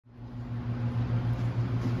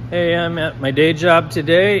Hey, I'm at my day job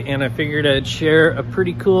today, and I figured I'd share a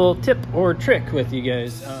pretty cool tip or trick with you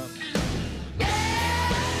guys.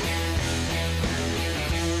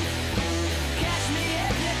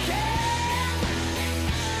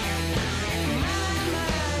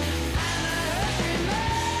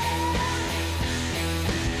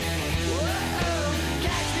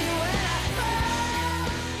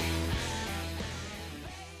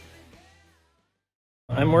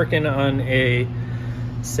 I'm working on a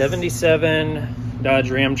 77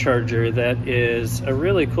 Dodge Ramcharger that is a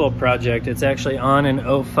really cool project. It's actually on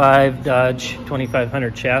an 05 Dodge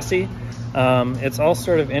 2500 chassis. It's all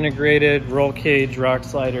sort of integrated, roll cage, rock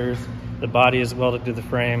sliders. The body is welded to the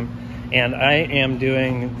frame, and I am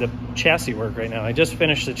doing the chassis work right now. I just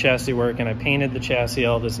finished the chassis work and I painted the chassis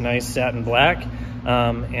all this nice satin black,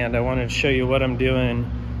 and I wanted to show you what I'm doing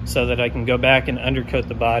so that I can go back and undercoat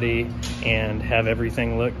the body and have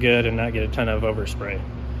everything look good and not get a ton of overspray.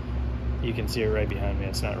 You can see it right behind me.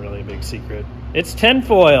 It's not really a big secret. It's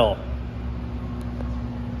tinfoil.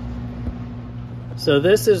 So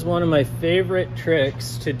this is one of my favorite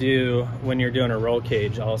tricks to do when you're doing a roll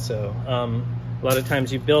cage also. A lot of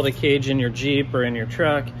times you build a cage in your Jeep or in your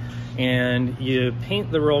truck and you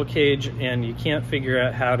paint the roll cage and you can't figure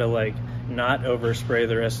out how to not overspray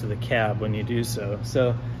the rest of the cab when you do so.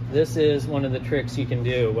 So this is one of the tricks you can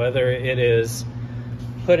do, whether it is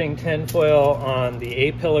putting tinfoil on the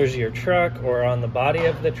A-pillars of your truck or on the body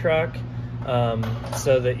of the truck,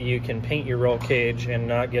 so that you can paint your roll cage and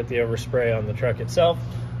not get the overspray on the truck itself,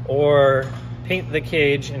 or paint the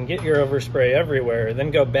cage and get your overspray everywhere,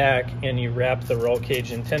 then go back and you wrap the roll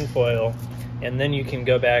cage in tinfoil, and then you can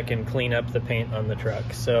go back and clean up the paint on the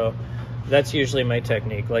truck. So that's usually my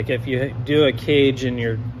technique. Like if you do a cage in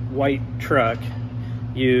your white truck,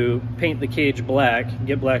 you paint the cage black,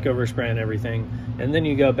 get black overspray and everything, and then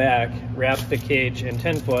you go back, wrap the cage in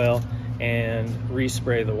tinfoil, and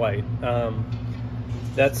respray the white.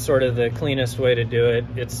 That's sort of the cleanest way to do it.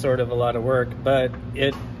 It's sort of a lot of work, but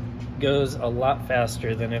it goes a lot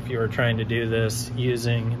faster than if you were trying to do this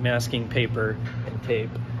using masking paper and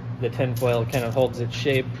tape. The tinfoil kind of holds its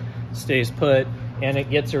shape, stays put, and it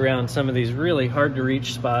gets around some of these really hard to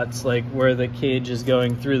reach spots, like where the cage is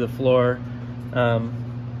going through the floor.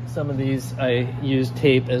 Some of these I use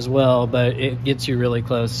tape as well, but it gets you really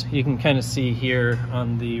close. You can kind of see here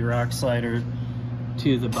on the rock slider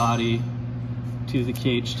to the body, to the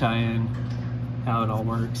cage tie-in, how it all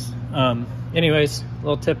works. Anyways,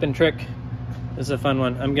 little tip and trick. This is a fun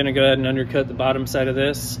one. I'm gonna go ahead and undercoat the bottom side of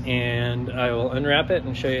this, and I will unwrap it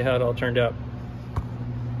and show you how it all turned out.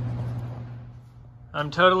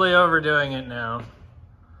 I'm totally overdoing it now.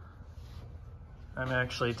 I'm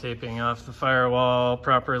actually taping off the firewall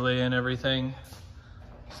properly and everything.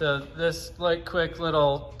 So this quick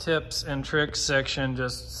little tips and tricks section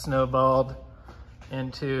just snowballed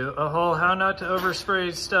into a whole how not to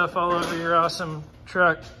overspray stuff all over your awesome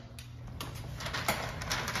truck.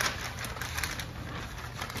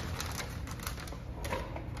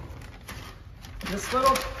 This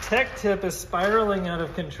little tech tip is spiraling out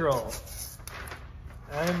of control.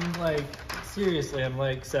 Seriously,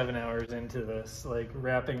 I'm 7 hours into this,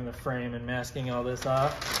 wrapping the frame and masking all this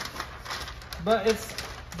off. But it's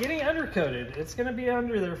getting undercoated. It's gonna be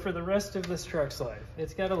under there for the rest of this truck's life.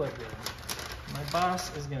 It's gotta look good. My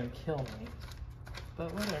boss is gonna kill me,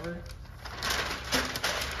 but whatever.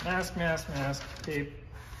 Mask, mask, mask, tape,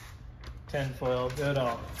 tinfoil, do it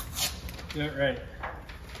all. Do it right.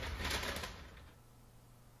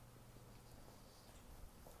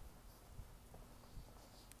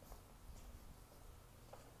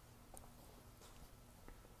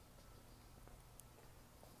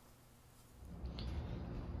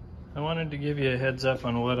 I wanted to give you a heads up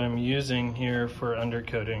on what I'm using here for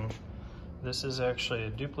undercoating. This is actually a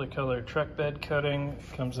Duplicolor truck bed coating.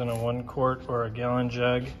 It comes in a 1 quart or a gallon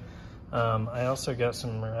jug. I also got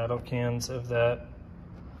some rattle cans of that.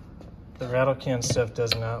 The rattle can stuff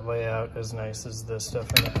does not lay out as nice as the stuff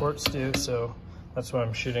in the quarts do, so that's why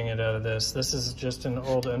I'm shooting it out of this. This is just an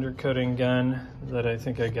old undercoating gun that I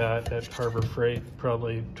think I got at Harbor Freight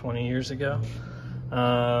probably 20 years ago.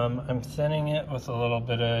 I'm thinning it with a little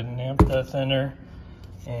bit of naphtha thinner,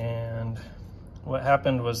 and what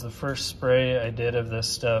happened was the first spray I did of this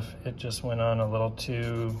stuff, it just went on a little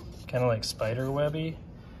too kind of like spider webby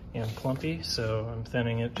and clumpy, so I'm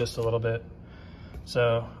thinning it just a little bit.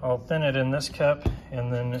 So I'll thin it in this cup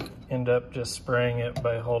and then end up just spraying it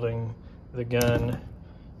by holding the gun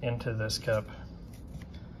into this cup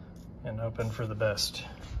and hoping for the best.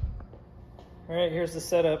 All right, here's the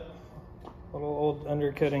setup. Little old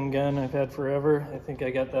undercoating gun I've had forever. I think I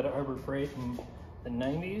got that at Harbor Freight in the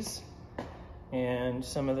 90s. and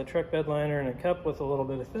some of the truck bed liner in a cup with a little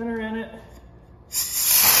bit of thinner in it.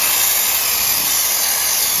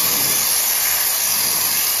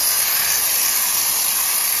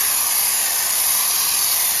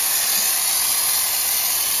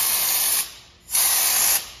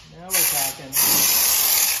 Now we're talking.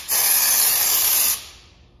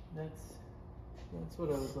 That's what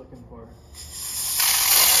I was looking for.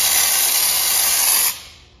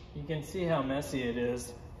 You can see how messy it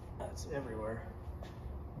is. That's everywhere.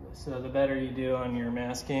 So the better you do on your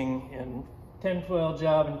masking and tinfoil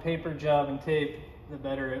job and paper job and tape, the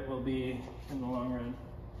better it will be in the long run.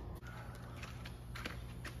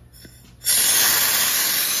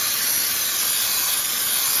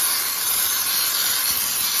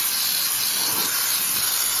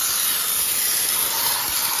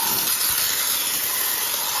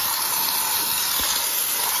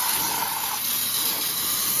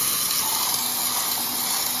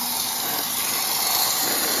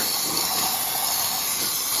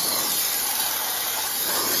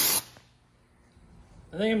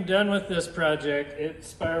 I think I'm done with this project. It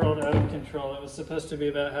spiraled out of control. It was supposed to be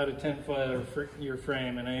about how to tinfoil your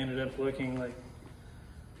frame, and I ended up looking like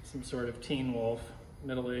some sort of teen wolf,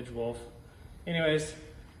 middle-aged wolf. Anyways,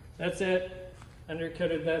 that's it.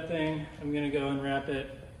 Undercoated that thing. I'm gonna go and wrap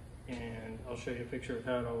it, and I'll show you a picture of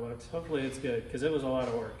how it all looks. Hopefully it's good, because it was a lot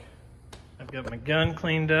of work. I've got my gun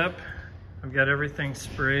cleaned up. I've got everything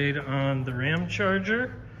sprayed on the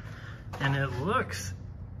Ramcharger, and it looks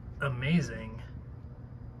amazing.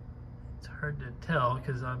 Hard to tell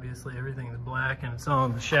because obviously everything's black and it's all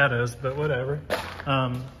in the shadows, but whatever. I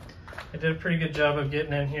did a pretty good job of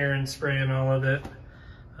getting in here and spraying all of it.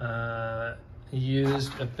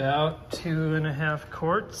 Used about 2.5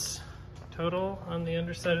 quarts total on the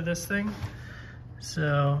underside of this thing.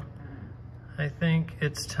 So I think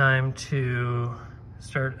it's time to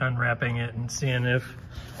start unwrapping it and seeing if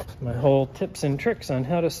my whole tips and tricks on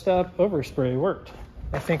how to stop overspray worked.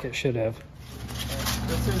 I think it should have.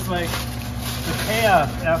 This is like the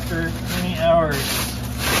payoff after many hours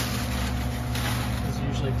is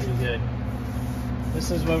usually pretty good.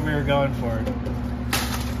 This is what we were going for.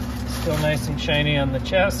 Still nice and shiny on the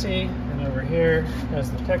chassis, and over here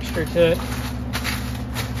has the texture to it.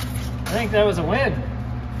 I think that was a win.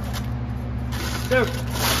 Go.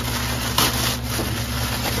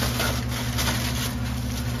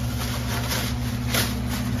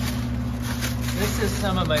 This is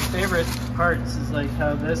some of my favorite parts, is like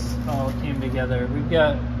how this all came together. We've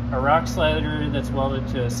got a rock slider that's welded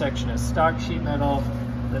to a section of stock sheet metal,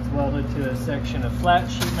 that's welded to a section of flat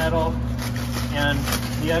sheet metal, and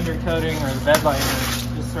the undercoating or the bed liner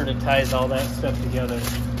just sort of ties all that stuff together.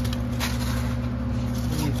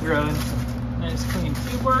 And you throw in some nice clean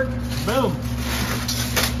tube work, boom!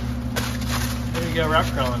 There you go, rock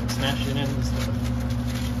crawling, smashing into stuff.